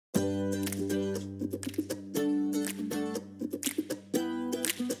Hey,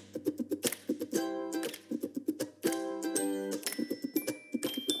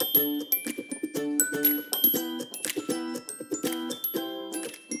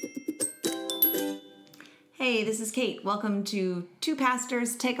 this is Kate. Welcome to Two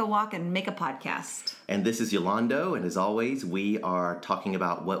Pastors Take a Walk and Make a Podcast. And this is Yolando, and as always, we are talking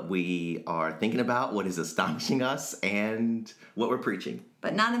about what we are thinking about, what is astonishing us, and what we're preaching.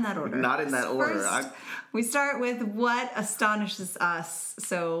 But not in that order. Not in that order. First, we start with what astonishes us.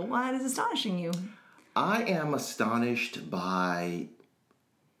 So, what is astonishing you? I am astonished by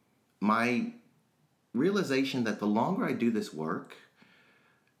my realization that the longer I do this work,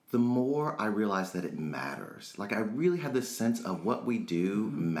 the more I realize that it matters. Like, I really have this sense of what we do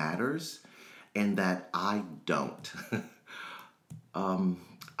matters and that I don't.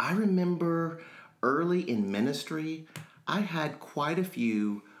 I remember early in ministry, I had quite a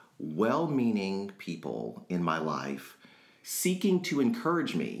few well-meaning people in my life seeking to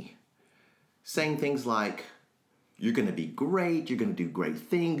encourage me, saying things like, "You're going to be great. You're going to do great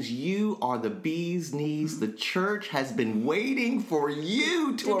things. You are the bee's knees. The church has been waiting for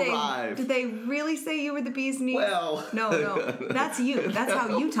you to arrive." Did they really say you were the bee's knees? Well. No. That's you. That's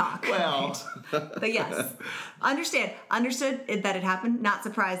how you talk. Well. Right? But yes. Understood that it happened. Not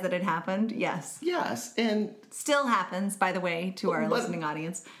surprised that it happened. Yes. Yes. And still happens, by the way, to our listening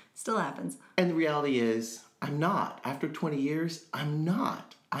audience. Still happens. And the reality is, I'm not. After 20 years, I'm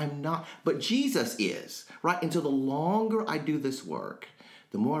not. But Jesus is, right? And so the longer I do this work,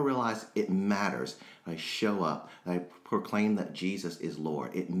 the more I realize it matters. I show up, I proclaim that Jesus is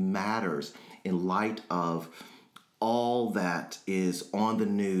Lord. It matters in light of all that is on the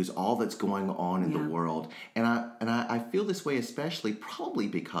news, all that's going on in the world. And I feel this way especially probably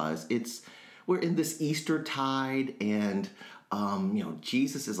because we're in this Easter tide and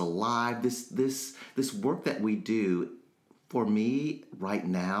Jesus is alive. This work that we do, for me right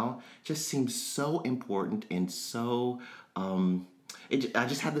now, just seems so important and so, I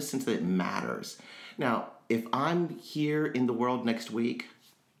just have the sense that it matters. Now, if I'm here in the world next week,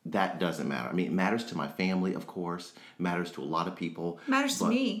 that doesn't matter. I mean, it matters to my family, of course. It matters to a lot of people. Matters to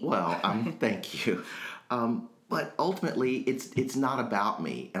me. Well, thank you. But ultimately, it's not about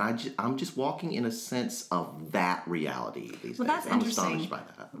me, and I'm just walking in a sense of that reality these days. Well, that's interesting. I'm astonished by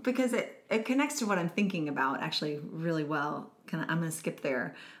that because it connects to what I'm thinking about actually really well. I'm going to skip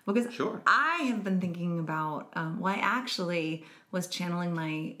there because Sure. I have been thinking about. I actually was channeling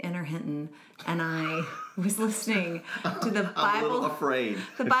my inner Hinton, and I was listening to the Bible. I'm a little afraid.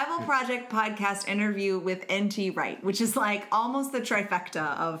 The Bible Project podcast interview with N.T. Wright, which is like almost the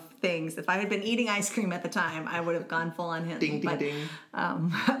trifecta of things. If I had been eating ice cream at the time, I would have gone full on Hinton. Ding, ding,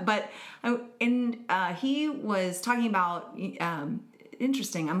 ding. He was talking about,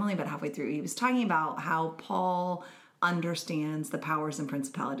 interesting, I'm only about halfway through. He was talking about how Paul understands the powers and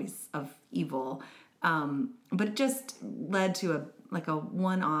principalities of evil. But it just led to a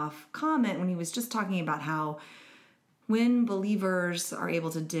one-off comment when he was just talking about how when believers are able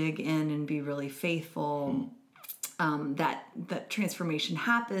to dig in and be really faithful, that transformation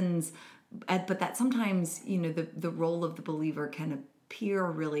happens, but that sometimes, the role of the believer can appear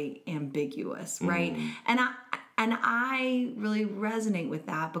really ambiguous, right? And I really resonate with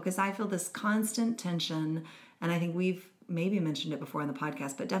that because I feel this constant tension, and I think we've maybe mentioned it before in the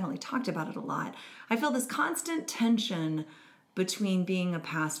podcast, but definitely talked about it a lot. I feel this constant tension between being a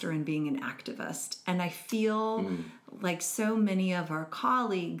pastor and being an activist. And I feel like so many of our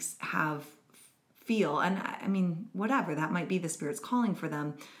colleagues and I mean, whatever, that might be the Spirit's calling for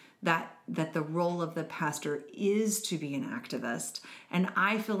them, that the role of the pastor is to be an activist. And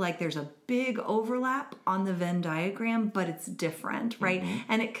I feel like there's a big overlap on the Venn diagram, but it's different, right?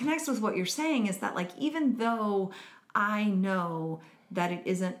 And it connects with what you're saying is that, like, even though I know that it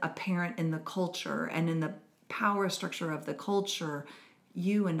isn't apparent in the culture and in the power structure of the culture,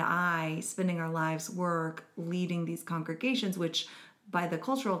 you and I spending our lives work leading these congregations, which by the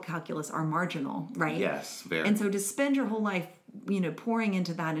cultural calculus are marginal, right? Yes, very. And so to spend your whole life, pouring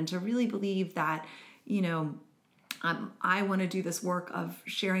into that and to really believe that, I want to do this work of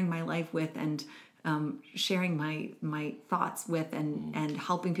sharing my life with and sharing my thoughts with and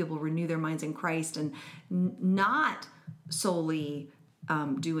helping people renew their minds in Christ and not solely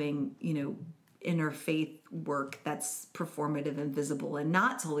doing, inner faith work that's performative and visible and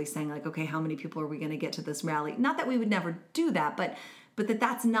not solely saying like, okay, how many people are we going to get to this rally? Not that we would never do that, but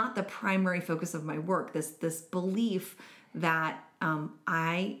that's not the primary focus of my work. This belief that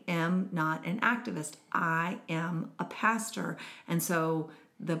I am not an activist. I am a pastor. And so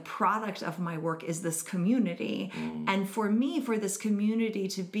the product of my work is this community. And for me, for this community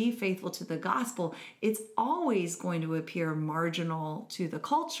to be faithful to the gospel, it's always going to appear marginal to the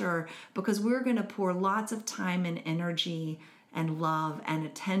culture, because we're going to pour lots of time and energy and love and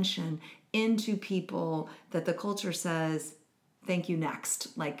attention into people that the culture says, thank you,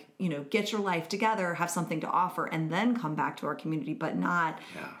 next. Like, get your life together, have something to offer, and then come back to our community, but not,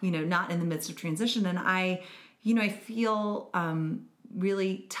 not in the midst of transition. And I feel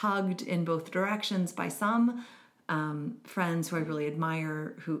really tugged in both directions by some friends who I really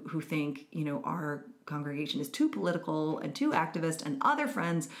admire, who think, our congregation is too political and too activist, and other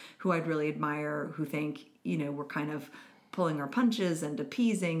friends who I'd really admire who think, we're kind of pulling our punches and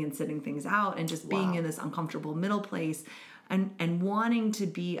appeasing and sitting things out and just being in this uncomfortable middle place, and wanting to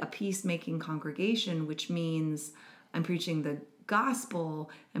be a peacemaking congregation, which means I'm preaching the gospel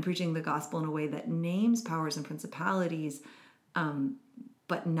and preaching the gospel in a way that names powers and principalities,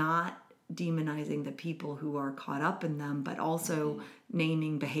 but not demonizing the people who are caught up in them, but also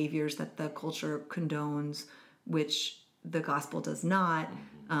naming behaviors that the culture condones, which the gospel does not,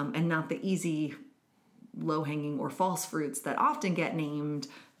 and not the easy, low-hanging or false fruits that often get named,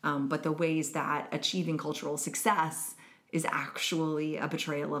 but the ways that achieving cultural success is actually a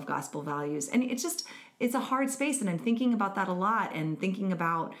betrayal of gospel values. And it's a hard space, and I'm thinking about that a lot, and thinking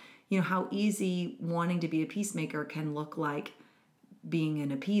about, how easy wanting to be a peacemaker can look like being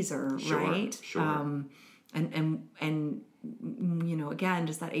an appeaser, right? Sure. And again,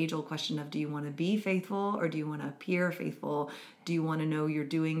 just that age-old question of, do you want to be faithful or do you want to appear faithful? Do you want to know you're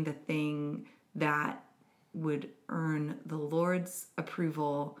doing the thing that would earn the Lord's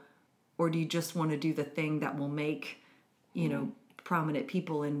approval, or do you just want to do the thing that will make prominent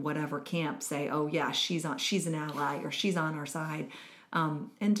people in whatever camp say, oh yeah, she's an ally, or she's on our side,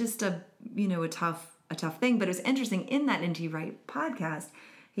 and just a tough thing. But it was interesting, in that N.T. Wright podcast,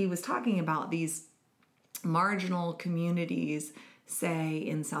 he was talking about these marginal communities, say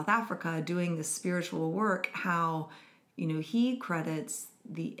in South Africa, doing this spiritual work, how he credits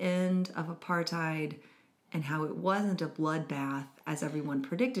the end of apartheid and how it wasn't a bloodbath as everyone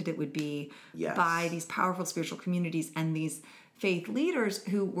predicted it would be, by these powerful spiritual communities and these faith leaders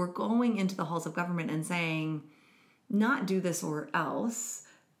who were going into the halls of government and saying, not do this or else,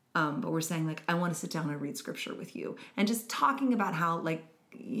 but we're saying, like, I want to sit down and read scripture with you. And just talking about how, like,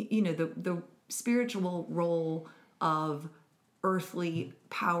 the spiritual role of earthly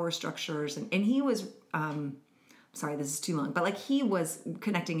power structures. And he was... sorry, this is too long, but like, he was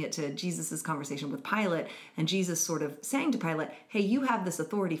connecting it to Jesus's conversation with Pilate, and Jesus sort of saying to Pilate, hey, you have this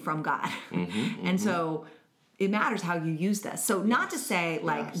authority from God. And so it matters how you use this. So not to say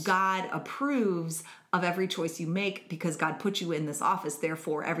like God approves of every choice you make because God put you in this office,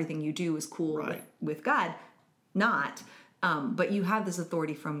 therefore everything you do is cool with God. Not, but you have this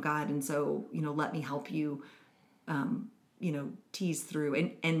authority from God. And so, let me help you, tease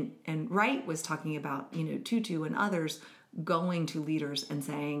through. And Wright was talking about, Tutu and others going to leaders and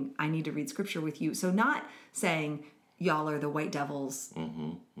saying, I need to read scripture with you. So not saying y'all are the white devils,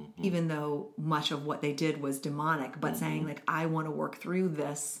 even though much of what they did was demonic, but saying, like, I want to work through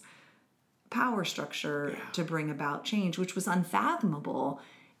this power structure to bring about change, which was unfathomable.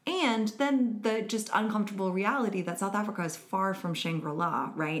 And then the just uncomfortable reality that South Africa is far from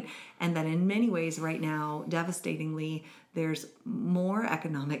Shangri-La, right? And that in many ways right now, devastatingly, there's more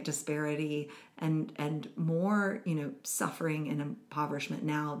economic disparity and more, suffering and impoverishment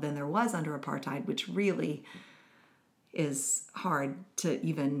now than there was under apartheid, which really is hard to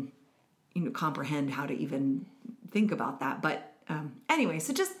even, comprehend how to even think about that. But anyway,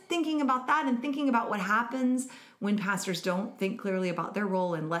 so just thinking about that and thinking about what happens when pastors don't think clearly about their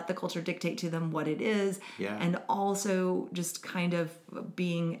role and let the culture dictate to them what it is. And also just kind of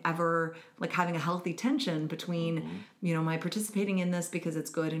being ever like having a healthy tension between, am I participating in this because it's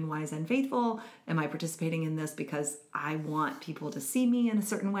good and wise and faithful? Am I participating in this because I want people to see me in a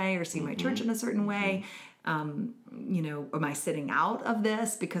certain way or see my church in a certain way? Am I sitting out of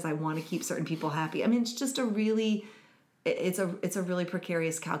this because I want to keep certain people happy? I mean, it's just it's a really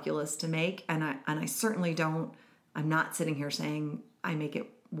precarious calculus to make, and I certainly don't. I'm not sitting here saying I make it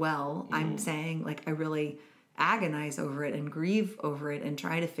well. I'm saying, like, I really agonize over it and grieve over it and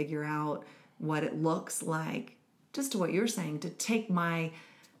try to figure out what it looks like. Just to what you're saying, to take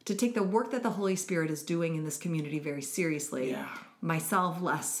the work that the Holy Spirit is doing in this community very seriously. Myself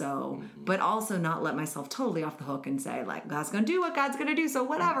less so, but also not let myself totally off the hook and say, like, God's going to do what God's going to do, so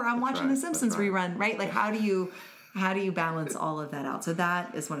whatever. I'm watching The Simpsons rerun, right? Like, how do you balance all of that out? So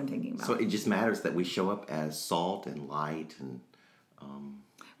that is what I'm thinking about. So it just matters that we show up as salt and light and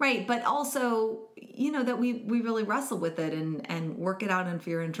right, but also, that we really wrestle with it and work it out in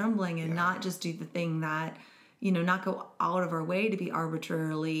fear and trembling, and not just do the thing that, not go out of our way to be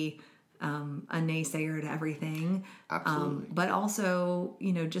arbitrarily a naysayer to everything. Absolutely. But also,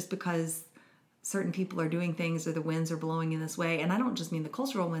 just because certain people are doing things or the winds are blowing in this way, and I don't just mean the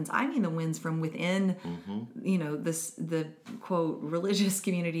cultural winds, I mean the winds from within, the quote religious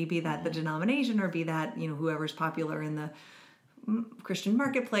community, be that the denomination or be that, whoever's popular in the Christian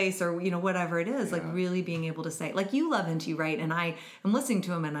marketplace or, whatever it is, like really being able to say, like, you love N.T. Wright, and I am listening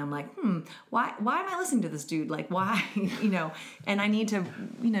to him and I'm like, why am I listening to this dude? Like, why, and I need to,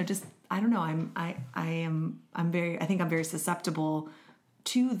 just, I don't know. I think I'm very susceptible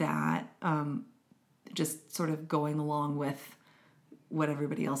to that. Just sort of going along with what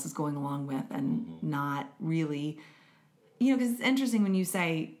everybody else is going along with, and not really, because it's interesting when you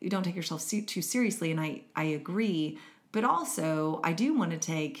say you don't take yourself too seriously, and I agree, but also I do want to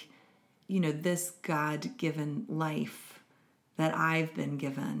take, this God-given life that I've been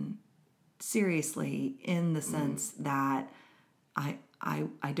given seriously, in the sense that I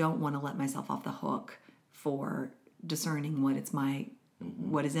don't want to let myself off the hook for discerning what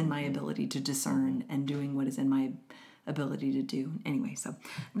is in my ability to discern, and doing what is in my ability to do. Anyway, so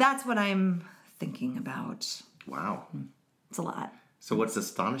that's what I'm thinking about. Wow. It's a lot. So what's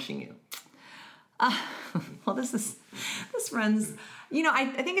astonishing you? Well, this runs, I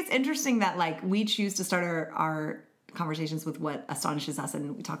think it's interesting that, like, we choose to start our conversations with what astonishes us.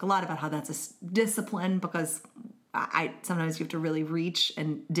 And we talk a lot about how that's a discipline, because sometimes you have to really reach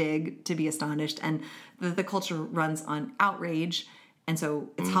and dig to be astonished. And the culture runs on outrage. And so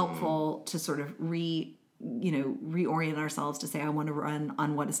it's helpful to sort of reorient ourselves to say, I want to run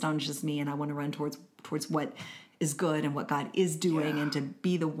on what astonishes me, and I want to run towards what is good and what God is doing, and to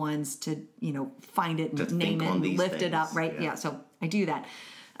be the ones to, find it and name it and lift it up, right? Yeah. So I do that.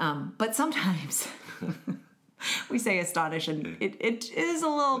 But sometimes we say astonish, and it is a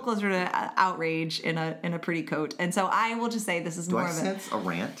little closer to outrage in a pretty coat. And so I will just say this is more of a... Do I sense a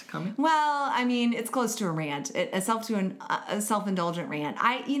rant coming? Well, I mean, it's close to a rant, a self-indulgent rant.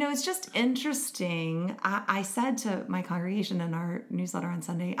 It's just interesting. I said to my congregation in our newsletter on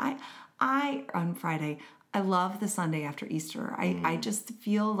Sunday, on Friday, I love the Sunday after Easter. I just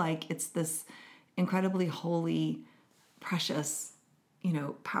feel like it's this incredibly holy, precious,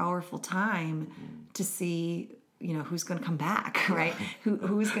 powerful time to see, who's going to come back, right?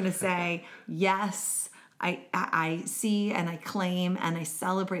 Who's going to say, yes, I see and I claim and I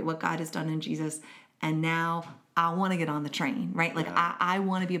celebrate what God has done in Jesus, and now I want to get on the train, right? Like, I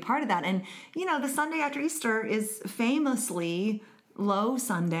want to be a part of that. And, the Sunday after Easter is famously Low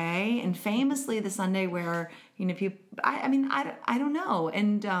Sunday, and famously the Sunday where, people, I don't know.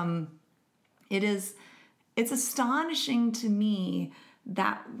 And it's astonishing to me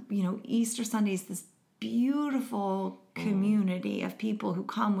that, Easter Sunday is this beautiful community of people who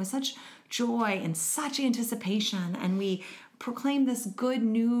come with such joy and such anticipation, and we proclaim this good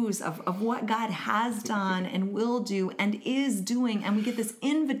news of what God has done and will do and is doing, and we get this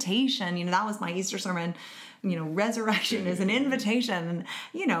invitation. That was my Easter sermon. Resurrection is an invitation,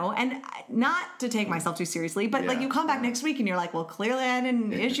 and not to take myself too seriously, but like, you come back next week and you're like, well, clearly I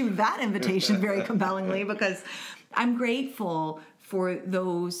didn't issue that invitation very compellingly, because I'm grateful for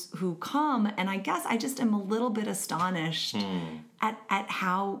those who come. And I guess I just am a little bit astonished at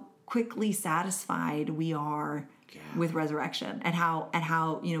how quickly satisfied we are with resurrection, and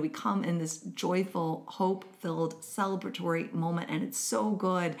how we come in this joyful, hope-filled, celebratory moment, and it's so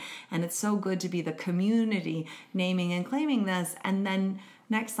good, and it's so good to be the community naming and claiming this. And then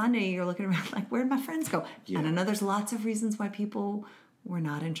next Sunday you're looking around like, where'd my friends go? And I know there's lots of reasons why people were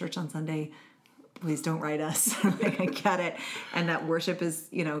not in church on Sunday. Please don't write us. Like, I get it. And that worship is,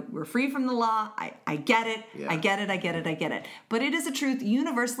 we're free from the law. I get it. I get it. But it is a truth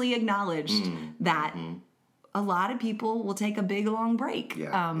universally acknowledged that a lot of people will take a big long break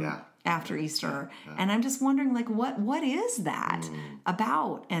after Easter. And I'm just wondering, like, what is that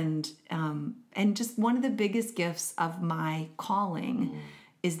about? And just one of the biggest gifts of my calling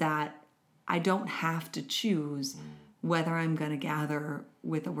is that I don't have to choose whether I'm going to gather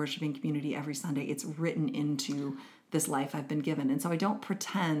with a worshiping community every Sunday. It's written into this life I've been given. And so I don't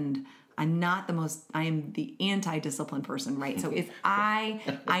pretend. I am the anti-disciplined person, right? So if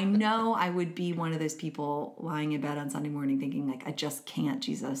I know I would be one of those people lying in bed on Sunday morning thinking, like, I just can't,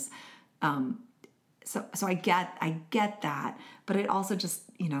 Jesus. So I get that, but it also just,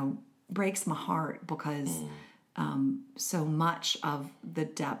 breaks my heart, because so much of the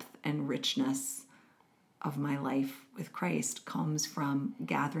depth and richness of my life with Christ comes from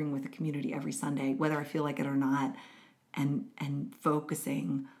gathering with a community every Sunday, whether I feel like it or not, and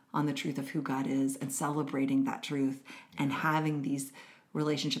focusing on the truth of who God is and celebrating that truth and having these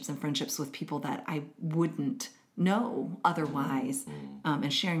relationships and friendships with people that I wouldn't know otherwise,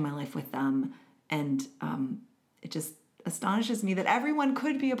 and sharing my life with them. And it just astonishes me that everyone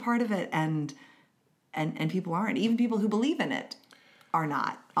could be a part of it, and people aren't. Even people who believe in it are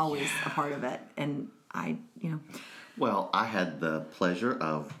not always a part of it. And Well, I had the pleasure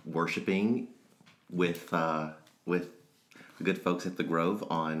of worshiping with the good folks at the Grove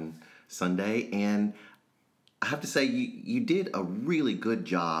on Sunday, and I have to say you did a really good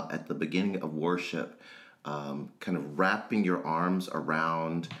job at the beginning of worship, kind of wrapping your arms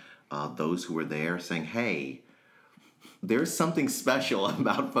around those who were there, saying, "Hey, there's something special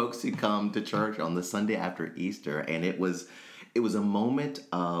about folks who come to church on the Sunday after Easter," and it was a moment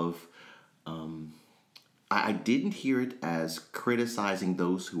of. I didn't hear it as criticizing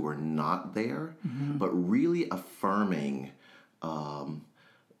those who were not there, but really affirming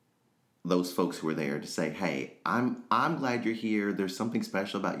those folks who were there to say, "Hey, I'm glad you're here. There's something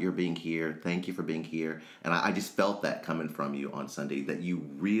special about your being here. Thank you for being here." And I just felt that coming from you on Sunday, that you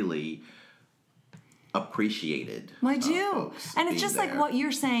really appreciated. I do, folks and it's being just there. like what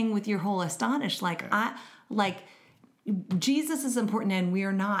you're saying with your whole astonished. Jesus is important and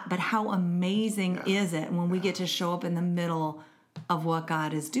we're not, but how amazing is it when we get to show up in the middle of what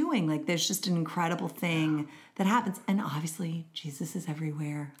God is doing? Like, there's just an incredible thing that happens. And obviously, Jesus is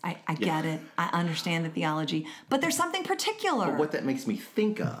everywhere. I get it. I understand the theology. But there's something particular. But what that makes me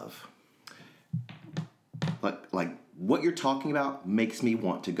think of, like what you're talking about makes me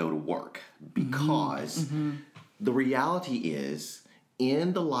want to go to work, because the reality is,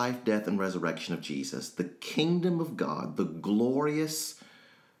 in the life, death, and resurrection of Jesus, the kingdom of God, the glorious,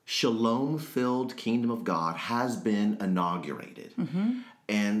 shalom-filled kingdom of God has been inaugurated.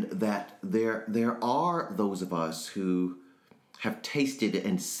 And that there are those of us who have tasted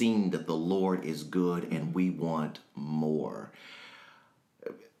and seen that the Lord is good and we want more.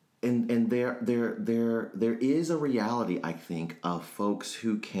 And there is a reality, I think, of folks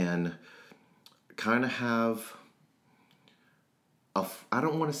who can kind of have I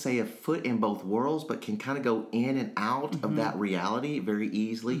don't want to say a foot in both worlds, but can kind of go in and out of that reality very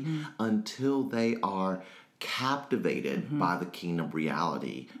easily until they are captivated by the kingdom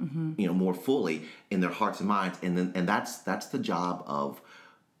reality, more fully in their hearts and minds. And that's the job of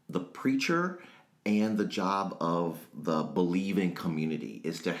the preacher and the job of the believing community,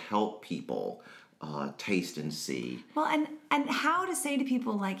 is to help people taste and see. Well, and how to say to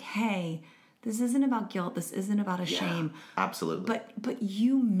people like, "Hey, this isn't about guilt. This isn't about a shame. Absolutely. But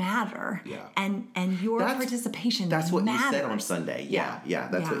you matter. Yeah. And your participation matters. That's what you said on Sunday. Yeah.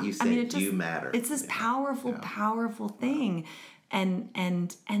 That's what you said. I mean, you matter. It's this powerful thing.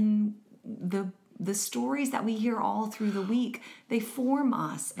 And the stories that we hear all through the week, they form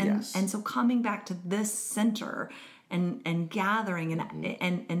us. And so coming back to this center and gathering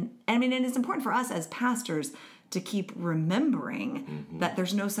and I mean, and it's important for us as pastors to keep remembering that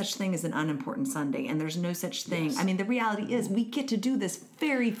there's no such thing as an unimportant Sunday, and there's no such thing. I mean, the reality is we get to do this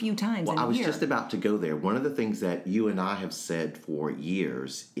very few times in a year. I was just about to go there. One of the things that you and I have said for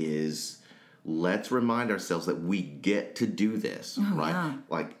years is, let's remind ourselves that we get to do this, right? Yeah.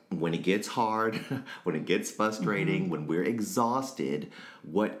 Like, when it gets hard, when it gets frustrating, when we're exhausted,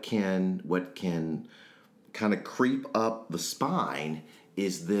 what can kind of creep up the spine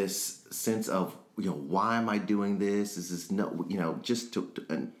is this sense of, why am I doing this? This is just to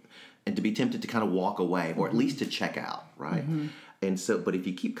and to be tempted to kind of walk away, or at least to check out, right? And so, but if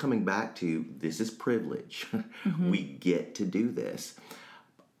you keep coming back to, this is privilege, we get to do this.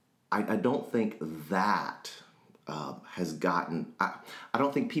 I don't think that has gotten, I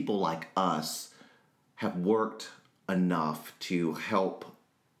don't think people like us have worked enough to help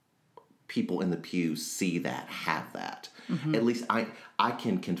people in the pews see that, have that. At least I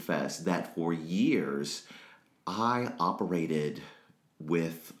can confess that for years I operated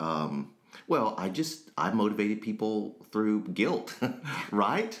with, I motivated people through guilt,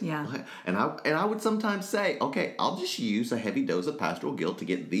 right? Yeah. And I would sometimes say, okay, I'll just use a heavy dose of pastoral guilt to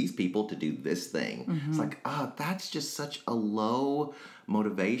get these people to do this thing. It's like, that's just such a low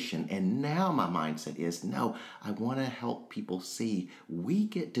motivation. And now my mindset is, no, I want to help people see we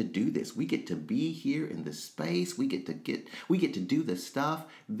get to do this. We get to be here in this space. We get to do this stuff.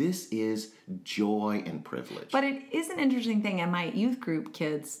 This is joy and privilege. But it is an interesting thing. And my youth group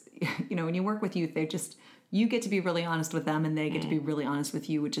kids, when you work with youth, you get to be really honest with them and they get to be really honest with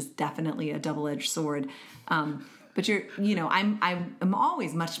you, which is definitely a double-edged sword. But I'm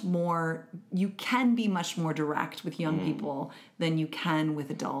always much more, you can be much more direct with young people than you can with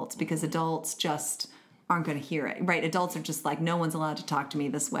adults, because adults just aren't going to hear it, right? Adults are just like, no one's allowed to talk to me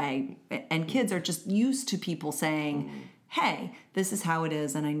this way. And kids are just used to people saying, hey, this is how it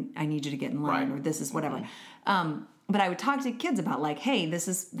is, and I need you to get in line, Right. or this is whatever. But I would talk to kids about like, hey, this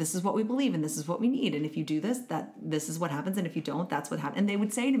is what we believe, and this is what we need. And if you do this, this is what happens. And if you don't, that's what happens. And they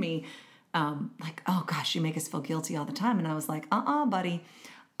would say to me, like, oh gosh, you make us feel guilty all the time. And I was like, buddy,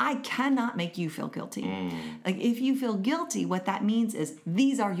 I cannot make you feel guilty. Like, if you feel guilty, what that means is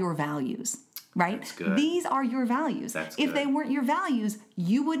these are your values, right? That's good. These are your values. That's if good. they weren't your values,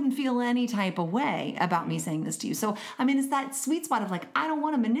 you wouldn't feel any type of way about me saying this to you. So, I mean, it's that sweet spot of like, I don't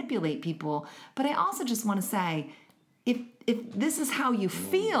want to manipulate people, but I also just want to say, if this is how you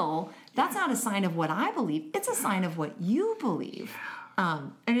feel, that's not a sign of what I believe. It's a sign of what you believe.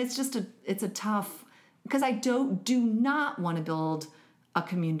 And it's just it's a tough, because I do not want to build a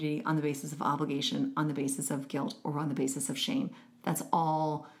community on the basis of obligation, on the basis of guilt, or on the basis of shame. That's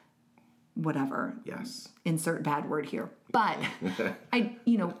all whatever. Yes. Insert bad word here. But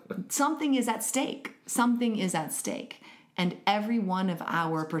something is at stake. Something is at stake. And every one of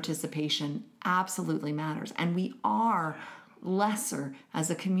our participation absolutely matters. And we are lesser as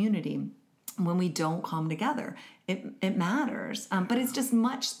a community when we don't come together. It matters. But it's just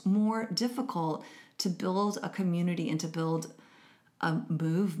much more difficult to build a community and to build a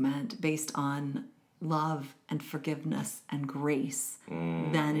movement based on love and forgiveness and grace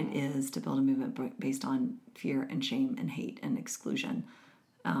than it is to build a movement based on fear and shame and hate and exclusion.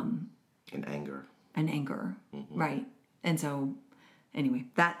 And anger. And anger, right. And so, anyway,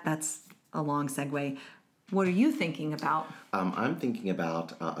 that's a long segue. What are you thinking about? I'm thinking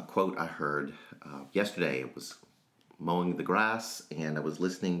about a quote I heard yesterday. It was mowing the grass, and I was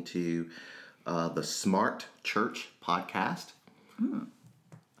listening to the Smart Church podcast.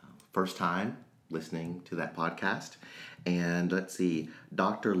 First time listening to that podcast. And let's see,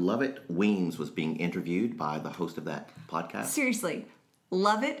 Dr. Lovett Weems was being interviewed by the host of that podcast. Seriously,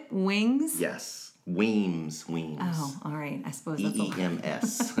 Lovett Wings? Yes. Weems. Oh, all right. I suppose that's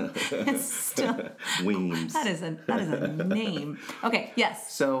E-E-M-S. It's still Weems. that is a name. Okay,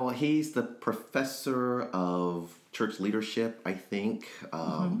 yes. So he's the professor of church leadership, I think,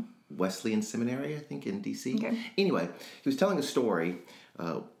 Wesleyan Seminary, I think, in D.C. Okay. Anyway, he was telling a story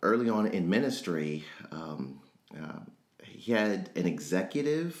early on in ministry. He had an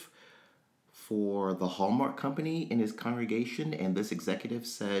executive for the Hallmark Company in his congregation, and this executive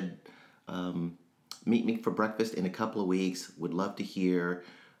said, meet me for breakfast in a couple of weeks. Would love to hear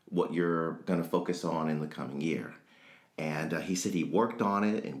what you're going to focus on in the coming year. And he said he worked on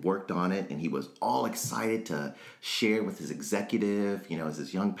it, and he was all excited to share with his executive, as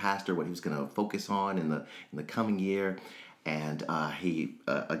his young pastor, what he was going to focus on in the coming year. And he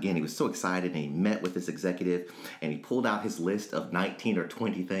was so excited, and he met with this executive, and he pulled out his list of 19 or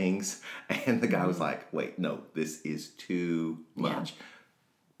 20 things, and the guy was like, wait, no, this is too much. Yeah.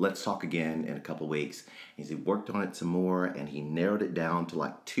 Let's talk again in a couple of weeks. And he worked on it some more, and he narrowed it down to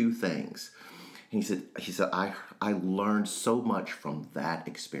like 2 things. And he said, I learned so much from that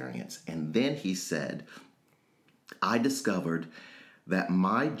experience. And then he said, I discovered that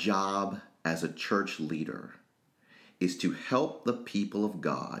my job as a church leader is to help the people of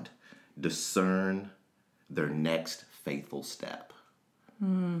God discern their next faithful step.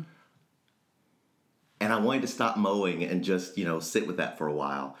 And I wanted to stop mowing and just, sit with that for a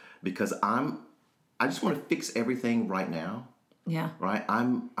while, because I just want to fix everything right now. Yeah. Right.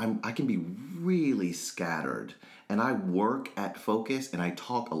 I can be really scattered, and I work at Focus, and I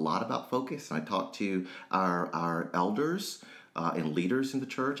talk a lot about Focus, and I talk to our elders and leaders in the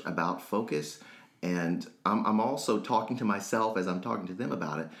church about Focus. And I'm also talking to myself as I'm talking to them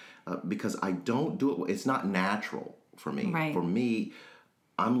about it, because I don't do it. It's not natural for me. Right. For me,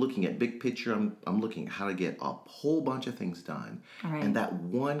 I'm looking at big picture. I'm looking at how to get a whole bunch of things done. Right. And that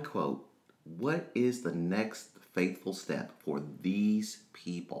one quote, what is the next faithful step for these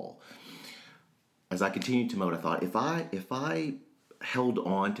people? As I continued to mow, I thought, if I held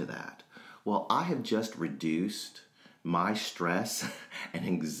on to that, well, I have just reduced my stress and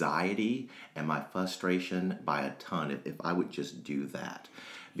anxiety and my frustration by a ton if I would just do that.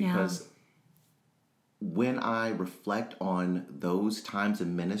 Because when I reflect on those times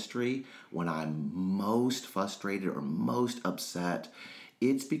in ministry, when I'm most frustrated or most upset,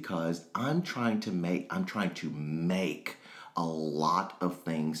 it's because I'm trying to make a lot of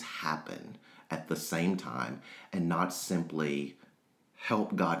things happen at the same time, and not simply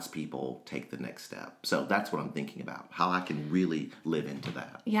help God's people take the next step. So that's what I'm thinking about, how I can really live into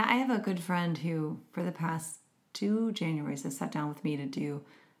that. Yeah, I have a good friend who, for the past 2 Januaries, has sat down with me to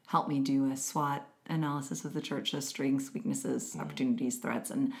help me do a SWOT analysis of the church, strengths, weaknesses, opportunities, threats.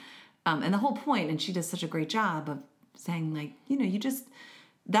 And And the whole point, and she does such a great job of saying, like, you just,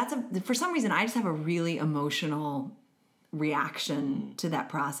 for some reason, I just have a really emotional reaction to that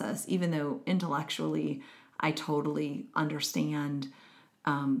process, even though intellectually I totally understand.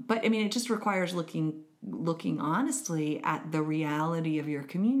 But I mean, it just requires looking honestly at the reality of your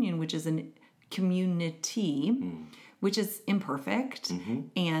communion, which is a community, which is imperfect.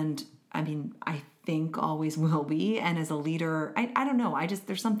 And I mean, I think always will be. And as a leader, I don't know.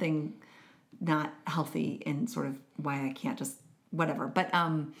 There's something not healthy in sort of why I can't just whatever. But,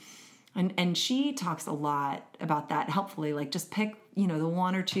 and she talks a lot about that helpfully, like just pick, the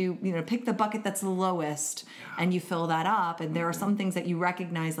one or two, pick the bucket that's the lowest and you fill that up. And there are some things that you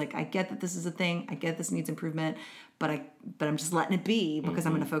recognize, like, I get that this is a thing. I get this needs improvement, but I'm just letting it be because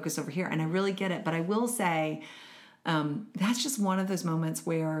I'm going to focus over here. And I really get it. But I will say, that's just one of those moments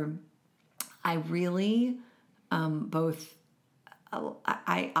where I really,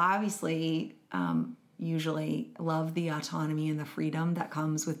 I obviously, usually love the autonomy and the freedom that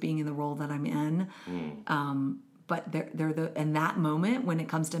comes with being in the role that I'm in. But in that moment when it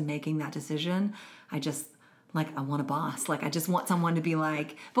comes to making that decision, I just I want a boss. Like I just want someone to be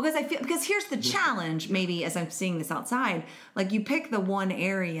like, because here's the challenge, maybe as I'm seeing this outside, like you pick the one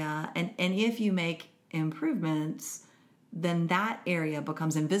area and if you make improvements, then that area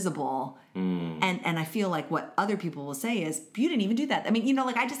becomes invisible. And I feel like what other people will say is, you didn't even do that. I mean,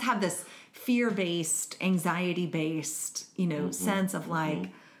 I just have this fear-based, anxiety-based, sense of like,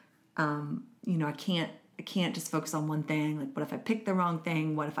 I can't just focus on one thing. Like, what if I pick the wrong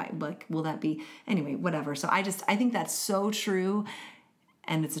thing? What if will that be, anyway, whatever. So I think that's so true.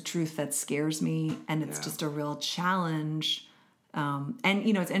 And it's a truth that scares me. And it's just a real challenge. And,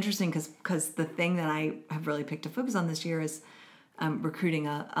 it's interesting because the thing that I have really picked to focus on this year is recruiting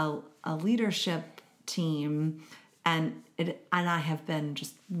a leadership team. And I have been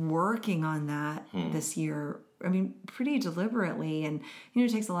just working on that this year. I mean, pretty deliberately. And,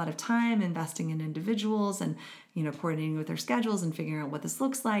 it takes a lot of time investing in individuals and, coordinating with their schedules and figuring out what this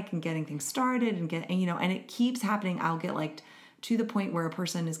looks like and getting things started and and it keeps happening. I'll get to the point where a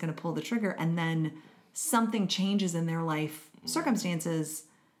person is going to pull the trigger and then something changes in their life circumstances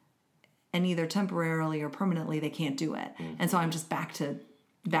and either temporarily or permanently they can't do it. And so I'm just back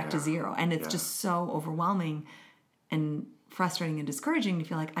to zero. And it's just so overwhelming and frustrating and discouraging to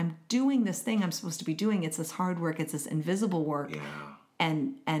feel like I'm doing this thing I'm supposed to be doing. It's this hard work. It's this invisible work.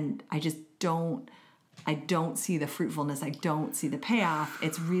 And I just don't see the fruitfulness. I don't see the payoff.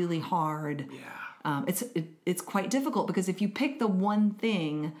 It's really hard. It's quite difficult because if you pick the one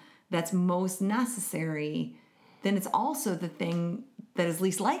thing that's most necessary, then it's also the thing that is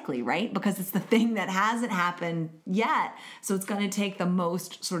least likely, right? Because it's the thing that hasn't happened yet. So it's going to take the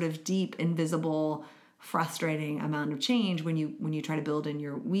most sort of deep, invisible, frustrating amount of change when you try to build in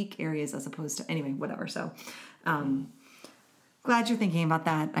your weak areas as opposed to, anyway, whatever. So glad you're thinking about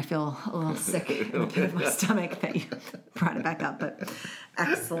that. I feel a little sick in the pit of my stomach that you brought it back up, but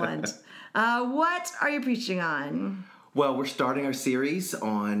excellent. What are you preaching on? Well, we're starting our series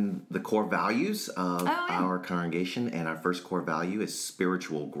on the core values of our congregation, and our first core value is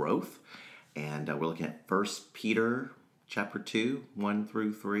spiritual growth. And we're looking at 1 Peter chapter 2, 1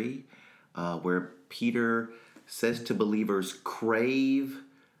 through 3, where Peter says to believers, crave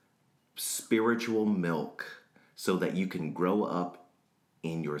spiritual milk so that you can grow up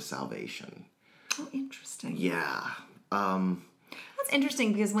in your salvation. Oh, interesting. Yeah. That's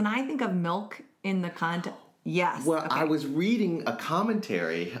interesting because when I think of milk in the context... Yes. Well, okay. I was reading a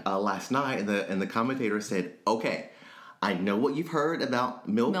commentary last night, and the commentator said, okay, I know what you've heard about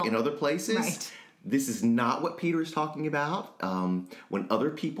milk in other places. Right. This is not what Peter is talking about. When other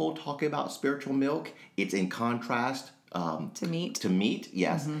people talk about spiritual milk, it's in contrast to meat. To meat,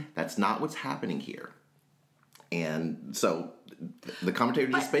 yes. Mm-hmm. That's not what's happening here. And so the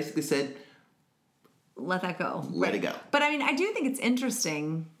commentator just basically said, let that go. Let it go. But I mean, I do think it's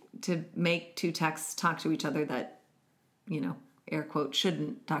interesting to make two texts talk to each other that, air quote,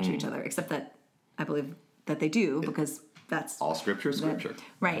 shouldn't talk to each other, except that I believe that they do because that's... all scripture is scripture.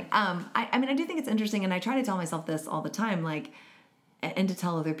 Right. I mean, I do think it's interesting, and I try to tell myself this all the time, and to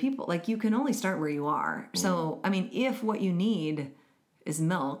tell other people, you can only start where you are. So, I mean, if what you need is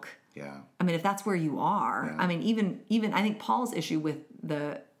milk... Yeah. I mean, if that's where you are, I mean, even I think Paul's issue with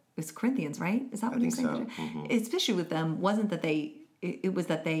it's Corinthians, right? Is that what he's saying? So. Mm-hmm. His issue with them wasn't that it was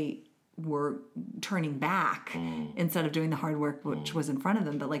that they were turning back instead of doing the hard work which was in front of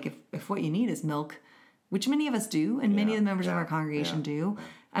them. But if what you need is milk, which many of us do, and many of the members of our congregation do,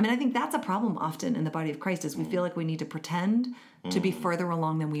 I mean, I think that's a problem often in the body of Christ is we feel like we need to pretend to be further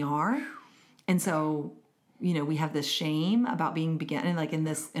along than we are. And so we have this shame about being beginner, like in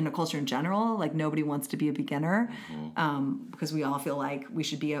a culture in general, like nobody wants to be a beginner, because we all feel like we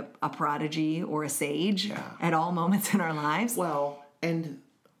should be a prodigy or a sage at all moments in our lives. Well, and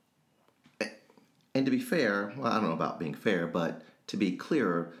to be fair, well, I don't know about being fair, but to be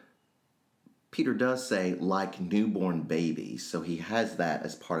clearer, Peter does say like newborn babies, so he has that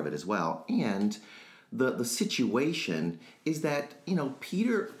as part of it as well. And the situation is that,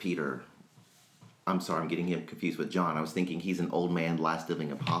 Peter, I'm sorry, I'm getting him confused with John. I was thinking he's an old man, last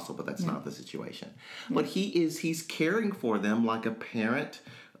living apostle, but that's not the situation. Yeah. But he's caring for them like a parent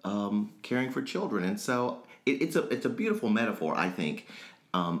caring for children. And so it's a beautiful metaphor, I think.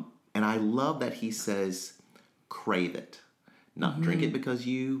 And I love that he says, crave it. Not drink it because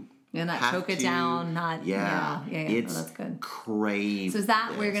you not choke it down. It's that's good. Crave. So is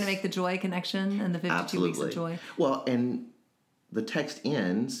that where you're going to make the joy connection and the 52 weeks of joy? Well, and the text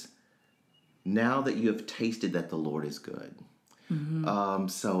ends, now that you have tasted that the Lord is good.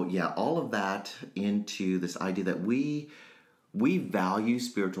 All of that into this idea that we value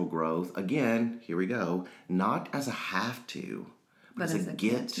spiritual growth. Again, here we go. Not as a have to, but as a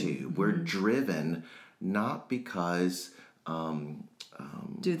get to. We're driven not because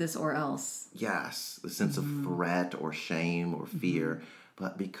do this or else. Yes, the sense of threat or shame or fear,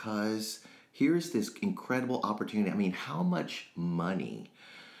 but because here's this incredible opportunity. I mean, how much money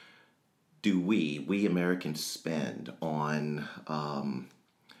do we Americans spend on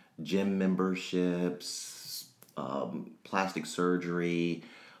gym memberships, plastic surgery,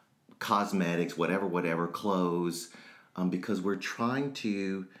 cosmetics, whatever, clothes, because we're trying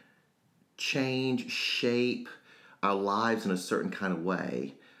to shape our lives in a certain kind of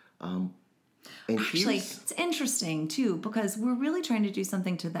way. And actually, it's interesting, too, because we're really trying to do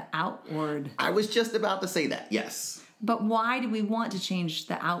something to the outward. I was just about to say that, yes. But why do we want to change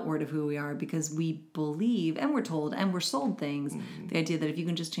the outward of who we are? Because we believe, and we're told, and we're sold things, the idea that if you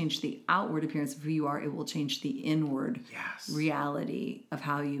can just change the outward appearance of who you are, it will change the inward reality of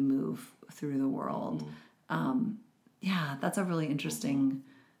how you move through the world. That's a really interesting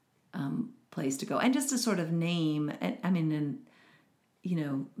place to go. And just to sort of name,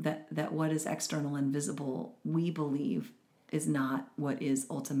 that what is external and visible, we believe, is not what is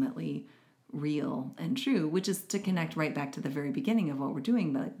ultimately real and true, which is to connect right back to the very beginning of what we're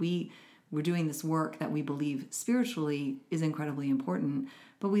doing. Like we're doing this work that we believe spiritually is incredibly important,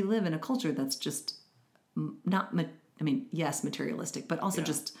 but we live in a culture that's just not, yes, materialistic, but also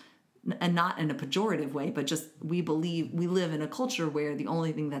just, and not in a pejorative way, but just we believe we live in a culture where the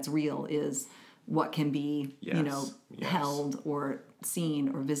only thing that's real is what can be, held or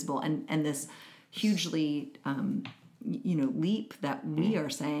seen or visible. And this hugely, leap that we are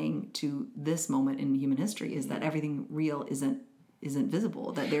saying to this moment in human history is that everything real isn't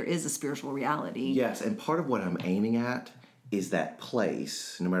visible, that there is a spiritual reality. Yes, and part of what I'm aiming at is that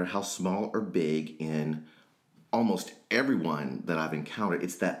place, no matter how small or big, in almost everyone that I've encountered,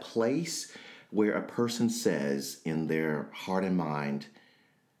 it's that place where a person says in their heart and mind,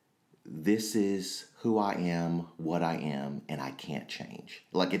 this is who I am, what I am, and I can't change.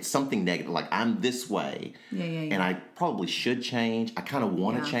 Like it's something negative, like I'm this way, and I probably should change. I kind of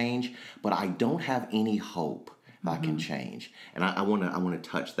want to change, but I don't have any hope that I can change. And I want to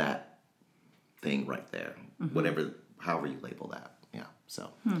touch that thing right there, however you label that. Yeah. So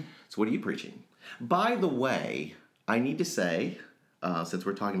what are you preaching? By the way, I need to say, since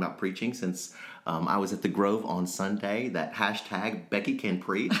we're talking about preaching, since I was at the Grove on Sunday, that hashtag Becky Can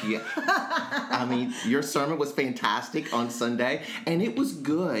Preach. Yeah. I mean, your sermon was fantastic on Sunday, and it was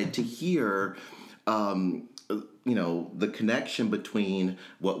good to hear, the connection between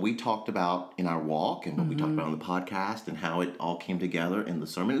what we talked about in our walk and what we talked about on the podcast and how it all came together in the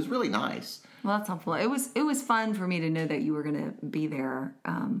sermon. It was really nice. Well, that's helpful. It was fun for me to know that you were going to be there.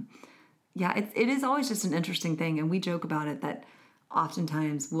 It is always just an interesting thing, and we joke about it that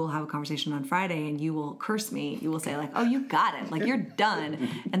oftentimes we'll have a conversation on Friday and you will curse me. You will say like, oh, you got it. Like, you're done.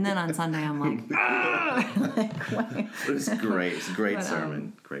 And then on Sunday, I'm like, It's great. It's a great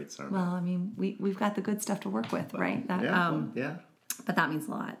sermon. Great sermon. Well, I mean, we've got the good stuff to work with, right? But that means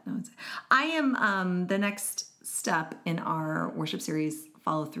a lot. I am, the next step in our worship series,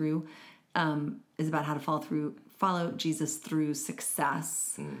 Follow Through, is about how to follow Jesus through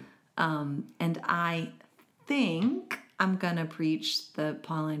success. And I think I'm going to preach the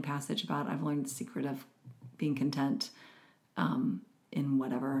Pauline passage about I've learned the secret of being content in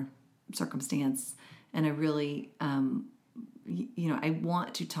whatever circumstance. And I really, I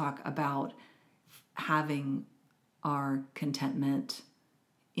want to talk about having our contentment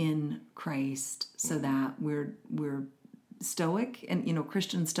in Christ so that we're stoic and,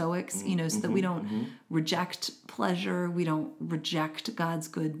 Christian stoics, so that we don't reject pleasure. We don't reject God's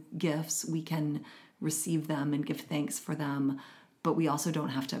good gifts. We can receive them and give thanks for them, but we also don't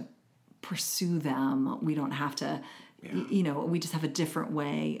have to pursue them. We don't have to, we just have a different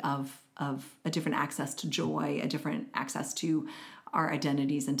way of a different access to joy, a different access to our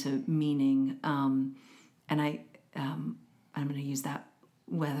identities and to meaning. And I'm going to use that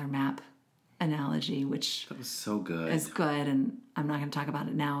weather map analogy, which that was so good. Is good, and I'm not going to talk about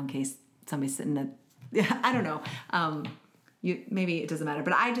it now in case somebody's sitting at. I don't know. Maybe it doesn't matter.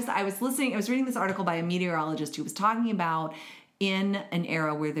 But I was reading this article by a meteorologist who was talking about in an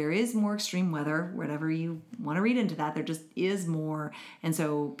era where there is more extreme weather, whatever you want to read into that, there just is more, and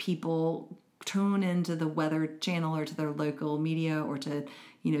so people tune into the Weather Channel or to their local media or to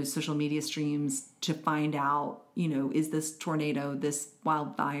social media streams to find out is this tornado, this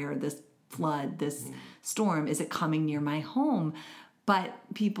wildfire, this flood, this storm, is it coming near my home? But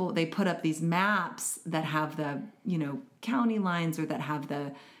people, they put up these maps that have the county lines or that have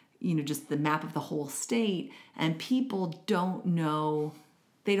the just the map of the whole state, and people don't know.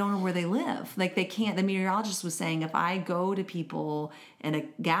 They don't know where they live. Like they can't. The meteorologist was saying, if I go to people in a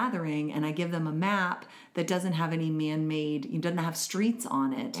gathering and I give them a map that doesn't have any man-made, doesn't have streets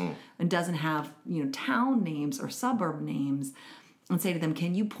on it, and doesn't have town names or suburb names, and say to them,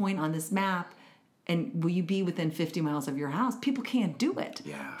 can you point on this map and will you be within 50 miles of your house? People can't do it.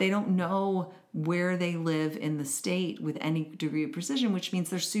 Yeah. They don't know where they live in the state with any degree of precision, which means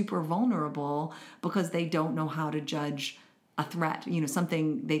they're super vulnerable because they don't know how to judge a threat,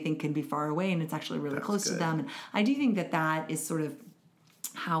 something they think can be far away and it's actually really close to them. And I do think that is sort of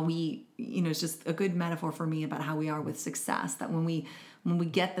how we, it's just a good metaphor for me about how we are with success, that when we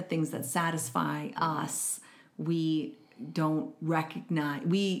get the things that satisfy us, we don't recognize,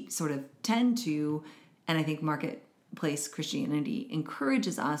 we sort of tend to, and I think marketplace Christianity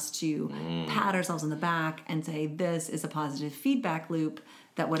encourages us to pat ourselves on the back and say, this is a positive feedback loop,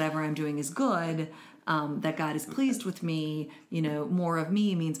 that whatever I'm doing is good, that God is pleased with me, more of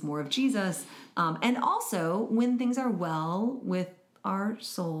me means more of Jesus. And also, when things are well with our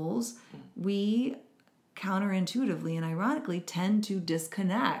souls, we counterintuitively and ironically tend to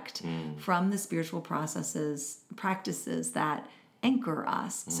disconnect from the spiritual practices that anchor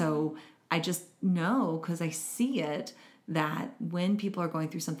us. So I just know, because I see it, that when people are going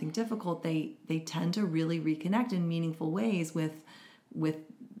through something difficult, they tend to really reconnect in meaningful ways with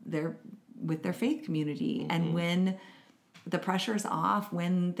their faith community. And when the pressure is off,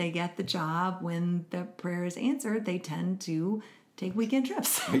 when they get the job, when the prayer is answered, they tend to take weekend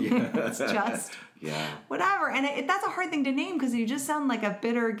trips. It's just whatever. And that's a hard thing to name because you just sound like a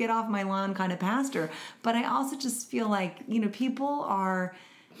bitter, get off my lawn kind of pastor. But I also just feel like, people are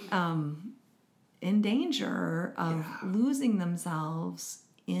in danger of losing themselves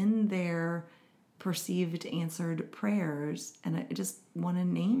in their perceived answered prayers. And I just want to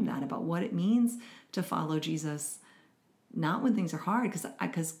name that about what it means to follow Jesus, not when things are hard,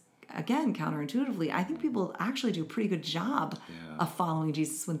 because again, counterintuitively, I think people actually do a pretty good job of following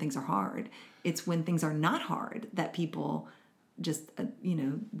Jesus when things are hard. It's when things are not hard that people just,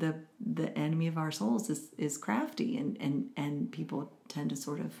 the enemy of our souls is crafty, and people tend to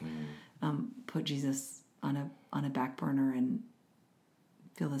sort of put Jesus on a back burner and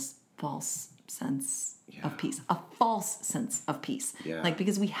feel this false sense of peace, a false sense of peace.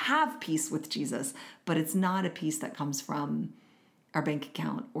 Because we have peace with Jesus, but it's not a peace that comes from our bank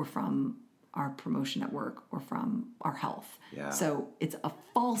account or from our promotion at work or from our health. So it's a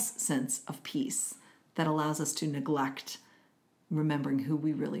false sense of peace that allows us to neglect remembering who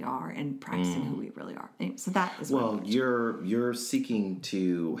we really are and practicing who we really are. And so that is you're seeking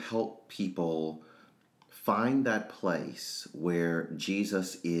to help people find that place where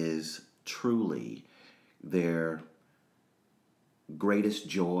Jesus is truly their greatest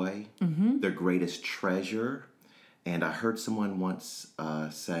joy, their greatest treasure. And I heard someone once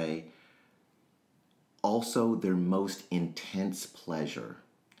say, also their most intense pleasure.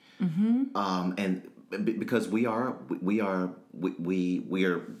 And because we are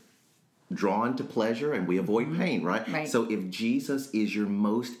drawn to pleasure and we avoid pain, right? So if Jesus is your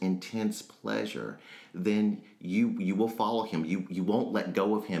most intense pleasure, then you will follow him. You won't let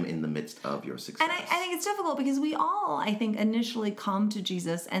go of him in the midst of your success. And I think it's difficult because we all, I think, initially come to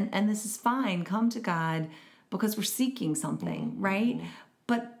Jesus, and this is fine, come to God because we're seeking something, right?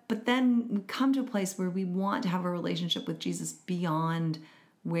 But then we come to a place where we want to have a relationship with Jesus beyond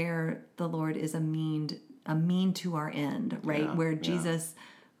where the Lord is a mean to our end, right? Where Jesus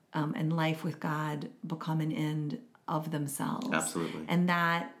and life with God become an end of themselves. Absolutely. And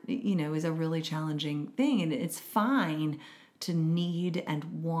that, is a really challenging thing. And it's fine to need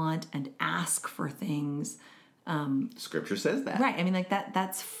and want and ask for things. Scripture says that. Right. I mean, like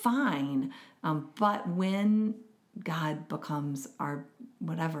that's fine. But when God becomes our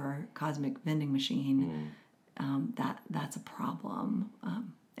whatever cosmic vending machine, that's a problem.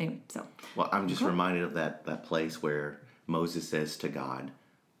 Anyway, so. Well, I'm just reminded of that place where Moses says to God,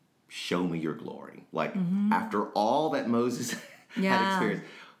 show me your glory. Like, after all that Moses had experienced,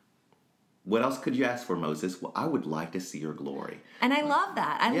 what else could you ask for, Moses? Well, I would like to see your glory. And I love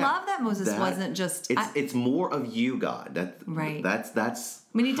that. I love that Moses wasn't just... It's more of you, God. Right. That's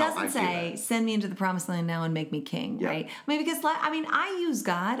I mean, he doesn't say, send me into the promised land now and make me king, right? I mean, because, I use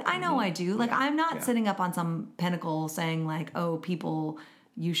God. I know I do. Like, I'm not sitting up on some pinnacle saying, like, oh, people,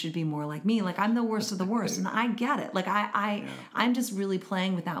 you should be more like me. Like, I'm the worst of the worst. And I get it. Like, I'm just really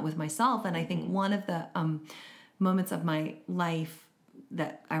playing with that with myself. And I think one of the moments of my life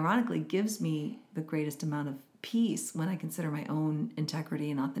that ironically gives me the greatest amount of peace when I consider my own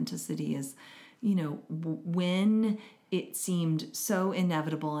integrity and authenticity is, when it seemed so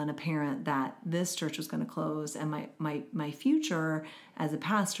inevitable and apparent that this church was going to close and my future as a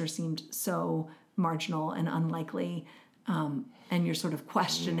pastor seemed so marginal and unlikely. And you're sort of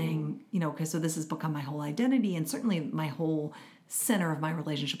questioning, okay, so this has become my whole identity and certainly my whole center of my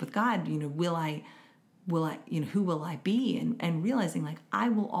relationship with God. Will I, who will I be? And realizing like I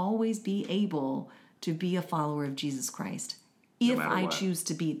will always be able to be a follower of Jesus Christ if I choose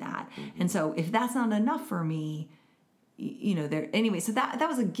to be that. And so if that's not enough for me, anyway, so that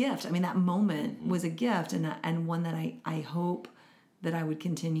was a gift. I mean, that moment was a gift and one that I hope that I would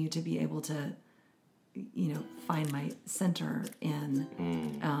continue to be able to, find my center in.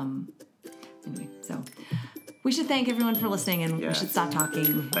 Anyway, so we should thank everyone for listening and we should stop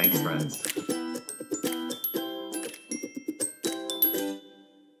talking. Thanks, friends.